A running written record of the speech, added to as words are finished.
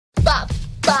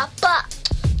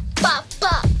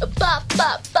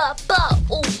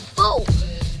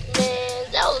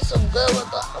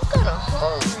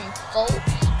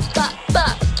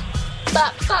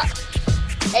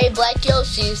Hey, Black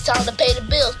Yoshi, it's time to pay the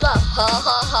bills. Blah, ha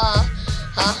ha ha.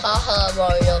 Ha ha ha,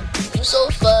 Mario. You so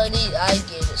funny. I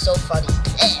get it. So funny.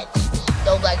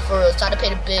 No, Black, for real. It's time to pay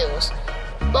the bills.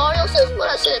 Mario, since when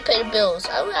I said to pay the bills,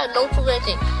 I don't have no proof of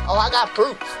anything. Oh, I got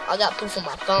proof. I got proof on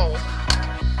my phone.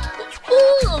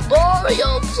 Ooh,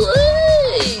 Mario,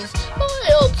 please.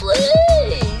 Mario,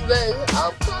 please. Man,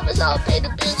 I promise I'll pay the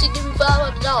bills. You give me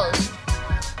 $500.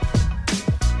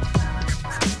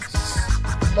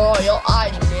 Mario,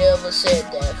 I never said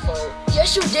that, folks.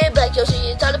 Yes, you did, Black Yoshi.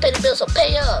 It's time to pay the bills, so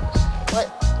pay up. What?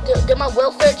 Did my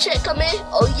welfare check come in?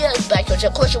 Oh, yes, Black Yoshi.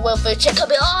 Of course your welfare check come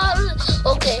in.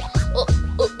 Oh, okay.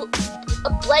 A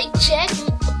blank check?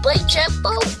 A blank check,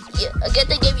 folks? Yeah, I guess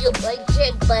they gave you a blank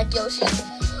check, Black Yoshi.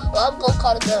 Well, I'm gonna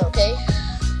call the gun, okay?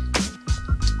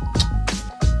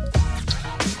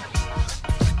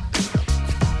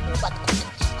 I'm about to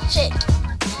go check.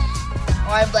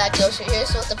 Alright, Black Yoshi,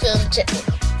 here's what the film check.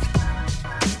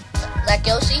 Black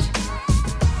Yoshi.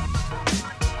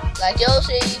 Black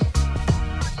Yoshi.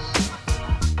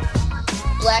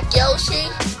 Black Yoshi.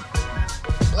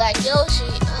 Black Yoshi.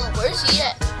 Oh, where's he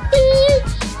at? Beep,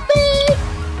 beep,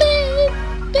 beep,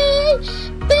 beep,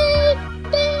 beep,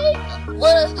 beep.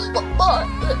 What?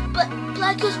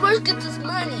 Black Yoshi, where's get this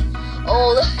money?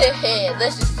 Oh,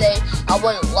 let's just say I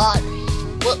won a lottery.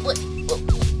 What?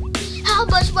 How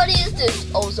much money is this?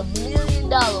 Oh, it's $1 million,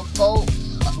 folks.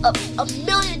 $1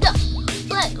 million.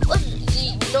 Black, what?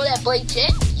 You know that blank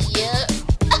check? Yeah.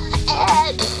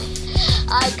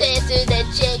 I can't do that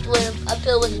check when I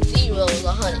fill with zeros,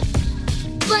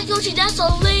 100. Black Yoshi, that's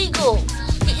illegal.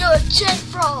 You're a check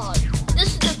fraud.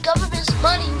 This is the government's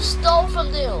money you stole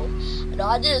from them. No,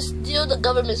 I didn't steal the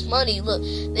government's money. Look,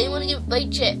 they want to give a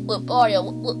blank check with Mario.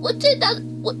 What did that?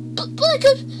 What? Black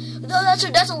Yoshi? No,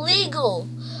 that's illegal.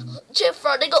 Check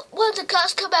fraud. They go. What? The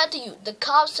cops come after you. The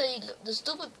cops say the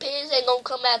stupid pigs ain't gonna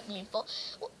come after me.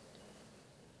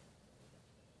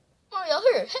 Mario,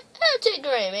 here, have 10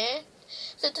 grand, man.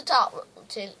 Take the top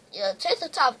 10. Yeah, take the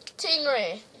top 10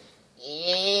 grand.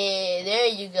 Yeah, there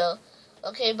you go.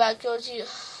 Okay, Black Yoshi.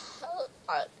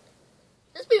 Alright,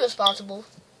 let's be responsible.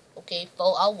 Okay,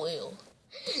 folks, I will.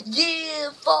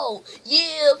 Yeah, folks.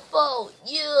 Yeah, folks.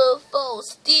 Yeah, folks.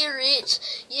 Steer it.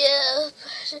 Yeah.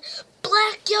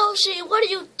 Black Yoshi, what are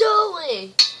you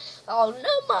doing? Oh,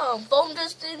 no, Mom. Phone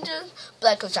just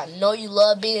Black Yoshi, I know you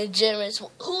love being generous.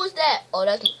 Who is that? Oh,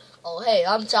 that's me. Oh, hey,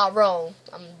 I'm Tyrone.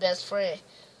 I'm his best friend.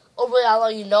 Oh, really, how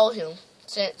long you know him?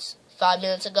 Since 5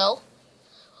 minutes ago?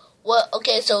 Well,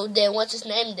 okay, so then what's his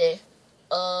name then?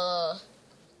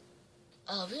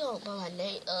 We don't know my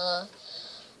name.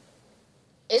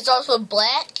 It starts with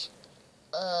Black.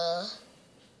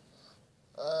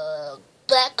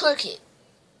 Black Cookie.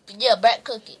 Yeah, Black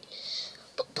Cookie.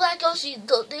 Black Yoshi,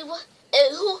 they what?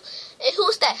 And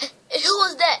who's that? And who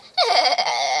is that?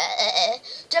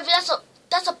 Jeffy,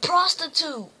 that's a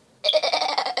prostitute.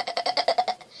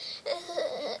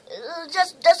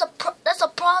 That's a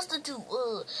prostitute.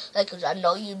 Like, 'cause I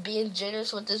know you're being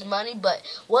generous with this money, but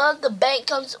what if the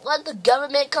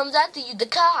government comes after you, the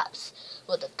cops?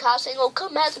 Well, the cops ain't gonna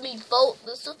come after me, folks.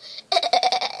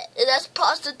 That's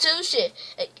prostitution.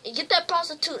 Get that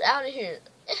prostitute out of here.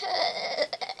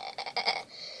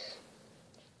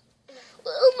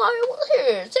 Well, Mario,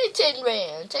 here, take 10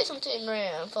 grand. Take some 10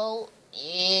 grand, folks.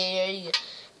 Yeah.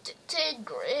 10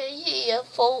 grand, yeah,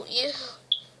 folks, yeah.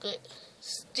 Good.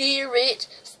 Steer it,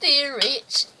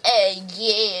 and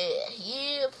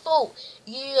yeah, folks,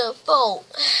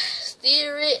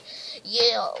 steer it,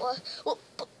 yeah.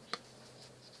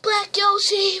 Black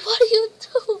Yoshi, what are you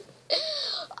doing?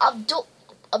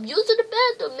 I'm using the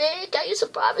bathroom, man. Got you some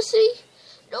privacy?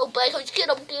 No, Black Yoshi, get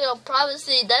on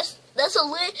privacy. That's a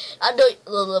lit. I know,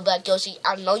 look, Black Yoshi,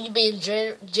 I know you're being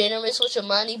generous with your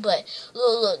money, but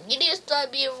look, you need to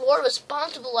start being more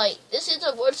responsible. Like, this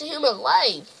isn't worth a human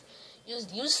life.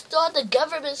 You stole the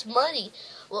government's money.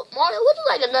 Well, Mario, would you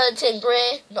like another 10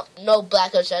 grand? No,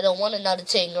 Black Yoshi, I don't want another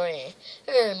 10 grand.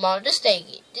 Here, Mario, just take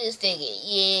it.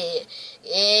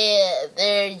 Yeah,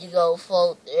 there you go,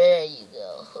 folks. There you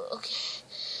go. Okay.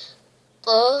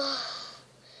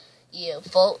 Yeah,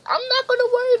 folks, I'm not gonna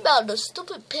worry about the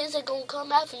stupid pigs that gonna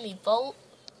come after me, folks.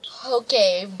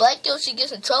 Okay, if Black Yoshi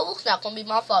gets in trouble, it's not gonna be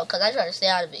my fault, because I try to stay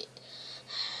out of it.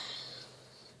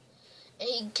 And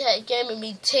he gave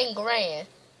me 10 grand.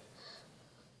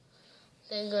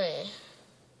 10 grand.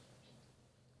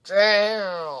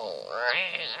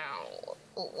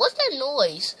 What's that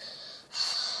noise?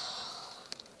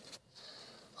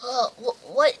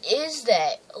 What is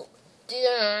that?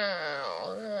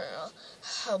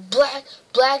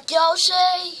 Black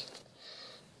Yoshi?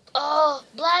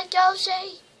 Black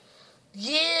Yoshi?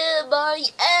 Yeah, buddy.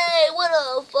 Hey, what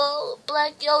up, folks?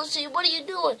 Black Yoshi, what are you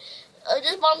doing?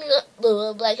 Just bought me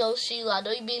a Black Yoshi. I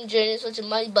know you being generous with your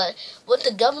money, but once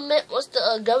the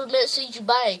government sees you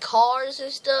buying cars and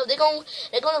stuff, they're gonna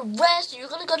arrest you. You're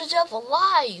gonna go to jail for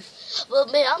life. But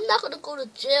man, I'm not gonna go to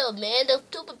jail, man. The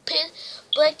stupid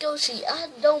Black Yoshi, I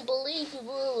don't believe you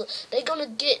will. They gonna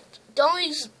get. They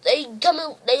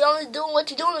only doing what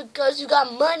you're doing because you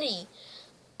got money.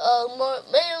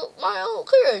 Mario,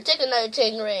 here, take another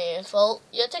 10 grand, folks.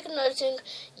 Yeah, take another 10.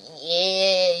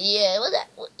 Yeah.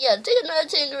 Yeah, take another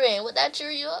 10 grand. Would that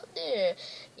cheer you up there?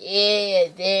 Yeah,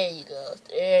 there you go.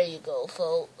 There you go,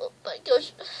 folks. But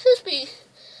gosh, this be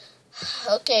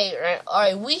okay. All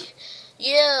right, folks.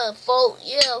 Yeah,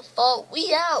 folks.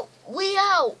 We out. We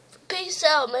out. Peace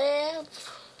out, man.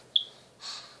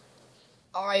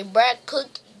 All right, Black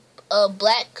Cookie.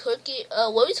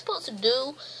 What we supposed to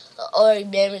do? Alright,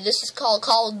 man, this is called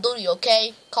Call of Duty,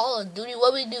 okay? Call of Duty,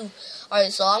 what we do?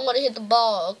 Alright, so I'm gonna hit the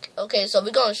ball. Okay, so we're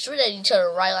gonna shoot at each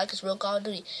other, right? Like it's real Call of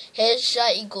Duty.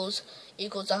 Headshot equals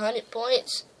 100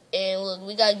 points. And look,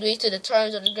 we gotta agree to the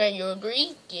terms of the game. You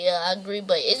agree? Yeah, I agree.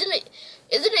 But isn't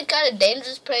it kind of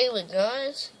dangerous playing with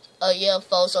guns? Yeah,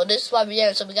 folks. So this is why we're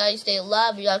in. So we gotta stay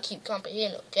alive. We gotta keep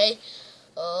comprehending, okay?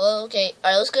 Okay.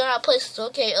 Alright, let's go to our places.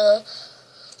 Okay.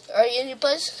 Are you in your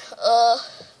place?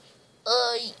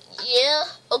 Yeah,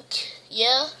 okay,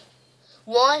 yeah.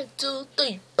 1, 2,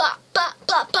 3. Ba ba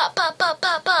ba ba ba ba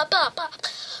ba ba ba ba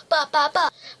ba ba ba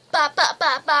ba ba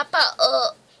ba ba ba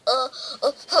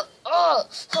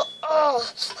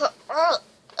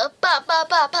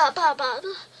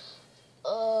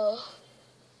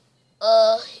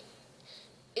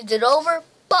is it over?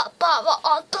 Ba ba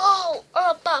ba go!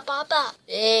 Ba ba ba.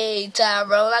 Hey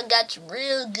Tyrone, I got you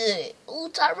real good. Ooh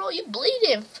Tyrone, you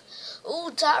bleeding.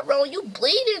 Ooh, Tyrone, you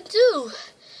bleeding too.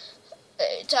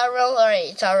 Hey, Tyrone,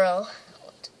 alright, Tyrone,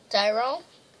 Tyrone,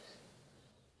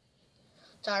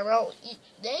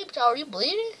 you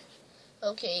bleeding?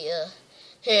 Okay,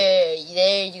 here,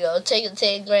 there you go. Take a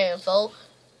 10 grand, folks.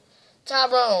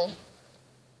 Tyrone,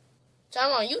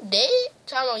 you dead?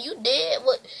 Tyrone, you dead?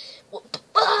 What?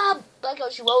 Black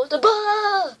Yoshi, what was the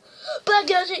Black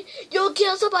Yoshi, you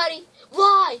killed somebody.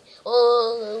 Why?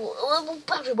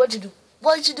 What'd you do?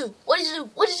 What did you do?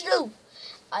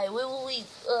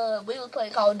 We were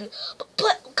playing Call of Duty.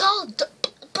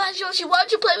 Black Yoshi, why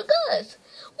don't you play with us?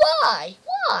 Why?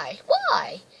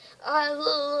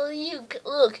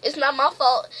 Look, it's not my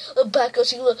fault. Black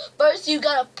Yoshi, look. First you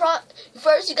got a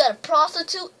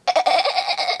prostitute.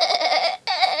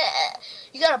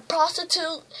 You got a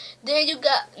prostitute. Then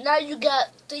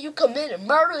you committed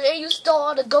murder. Then you stole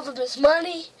all the government's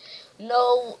money.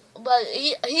 No, but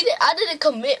I didn't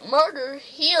commit murder.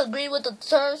 He agreed with the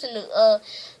terms of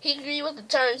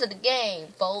the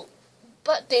game, folks.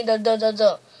 But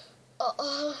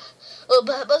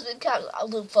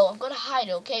look, folks, I'm gonna hide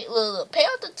it, okay? Look, pay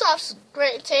off the cops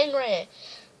 10 grand.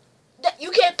 You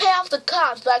can't pay off the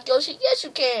cops, Black Yoshi. Yes, you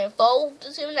can, folks.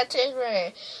 Just give me that 10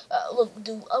 grand. Look,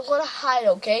 dude, I'm gonna hide,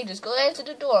 okay? Just go answer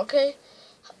the door, okay?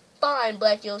 Fine,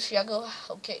 Black Yoshi. I go,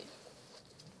 okay.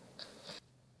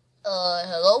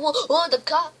 Hello? Oh, the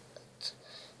cop.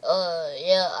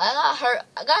 Yeah,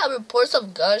 I got reports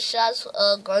of gunshots.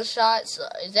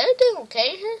 Is everything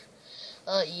okay here?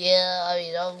 Yeah, I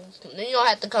mean, you don't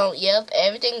have to come. Yep,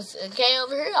 everything's okay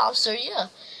over here, officer. Yeah.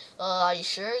 Are you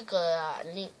sure? I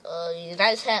need, you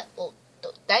guys have. Well,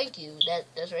 thank you.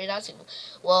 That's very nice of you.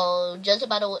 Well, just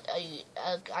about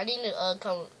I need to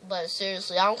come, but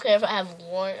seriously, I don't care if I have a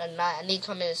warrant or not. I need to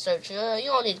come in and search. You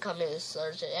don't need to come in and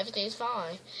search. Everything's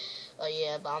fine.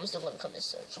 Yeah, but I'm still gonna come and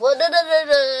search. Well,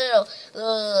 no.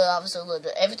 Officer, look,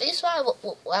 everything's fine.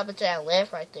 What happened to that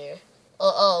lamp right there?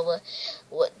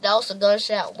 What? That was a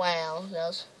gunshot. Wow.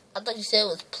 I thought you said it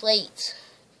was plates.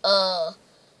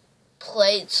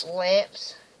 Plates,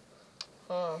 lamps.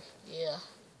 Yeah.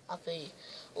 I feel you.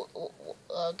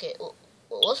 Okay.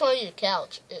 What's wrong with your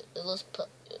couch? It looks.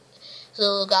 So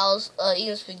look, I was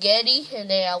eating spaghetti, and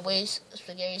then I waste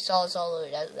spaghetti sauce all over.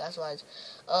 That's why.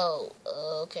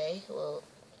 Okay. Well,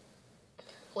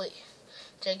 wait.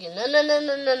 Check it.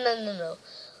 No.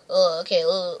 Okay.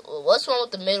 What's wrong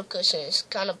with the middle cushion? It's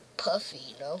kind of puffy,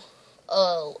 you know.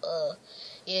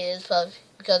 Yeah, it's puffy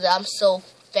because I'm so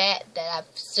fat that I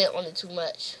sit on it too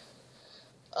much.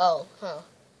 Oh, huh.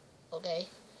 Okay.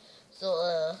 So,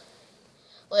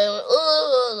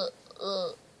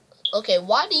 okay,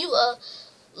 why do you,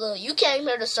 look, you came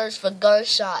here to search for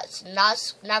gunshots,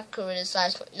 not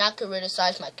criticize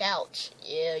my couch.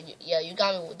 Yeah, you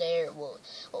got me there. Well,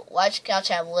 why'd your couch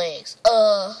have legs?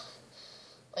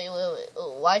 Wait.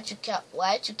 Oh, why'd you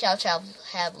couch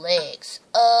have legs?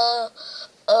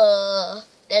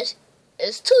 That's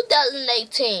it's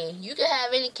 2018. You can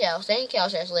have any couch. Any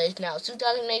couch has legs now. It's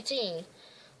 2018.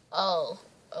 Oh,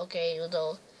 okay.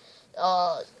 So,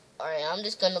 alright. I'm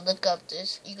just gonna look up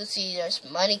this. You can see there's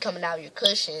money coming out of your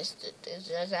cushions.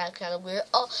 That's kind of weird.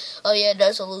 Oh yeah.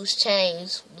 There's a loose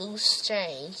change.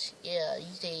 Yeah.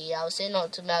 You see, I was sitting on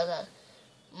to my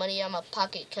money out of my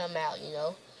pocket come out. You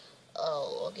know.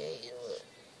 Oh, okay.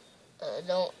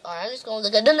 Alright, I'm just gonna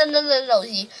look at no.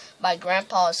 My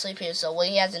grandpa is sleeping, so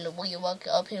when you wake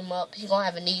him up, he's gonna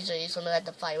have a knee injury. He's gonna have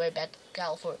to fight right back to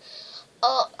California.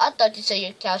 I thought you said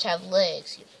your couch have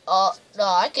legs. No,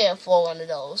 I can't afford one of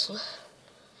those.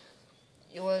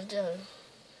 You want to?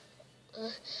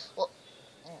 Well,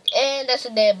 and that's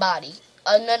a dead body.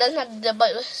 No, that's not a dead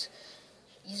body.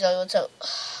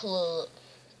 Look.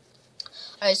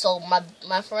 Alright, so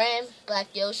my friend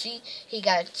Black Yoshi, he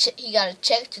got a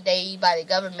check today by the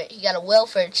government. He got a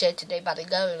welfare check today by the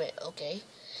government. Okay,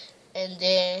 and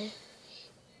then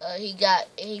he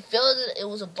filled it. It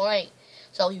was a blank,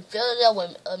 so he filled it up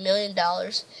with $1 million.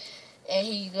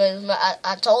 And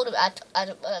I told him that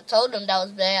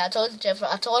was bad. I told him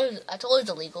it's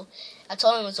illegal. I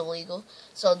told him it was illegal.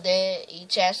 So then he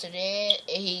transferred it,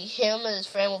 and him and his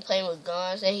friend were playing with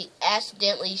guns, and he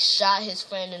accidentally shot his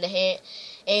friend in the head.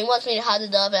 And he wants me to hide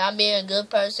it up, and I'm being a good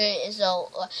person. And so,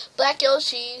 Black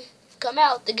Yoshi, come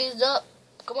out. The game's up.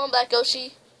 Come on, Black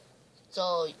Yoshi.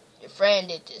 So your friend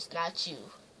did this, not you.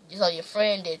 So your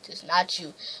friend did this, not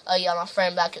you. Yeah, my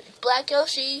friend Black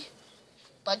Yoshi.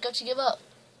 Black Yoshi, give up.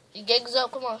 Your gig's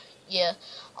up. Come on. Yeah.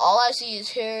 All I see is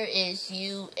here is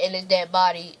you and his dead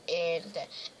body and that.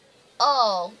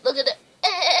 Oh, look at that.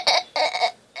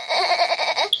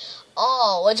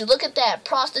 Oh, would you look at that?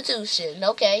 Prostitution.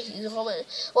 Okay.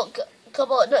 Well,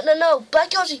 come on. No.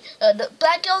 Black Yoshi.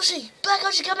 Black Yoshi,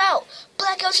 come out.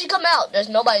 Black Yoshi, come out. There's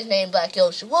nobody's named Black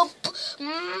Yoshi. Well,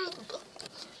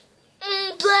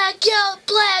 Black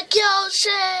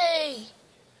Yoshi.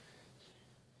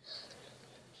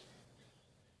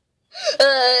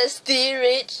 Steer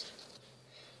it.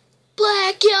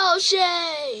 Black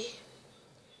Yoshi.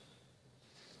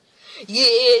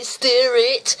 Yeah, steer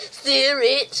it,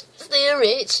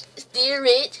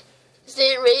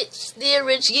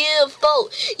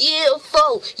 yeah,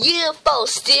 foe,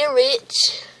 steer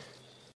it.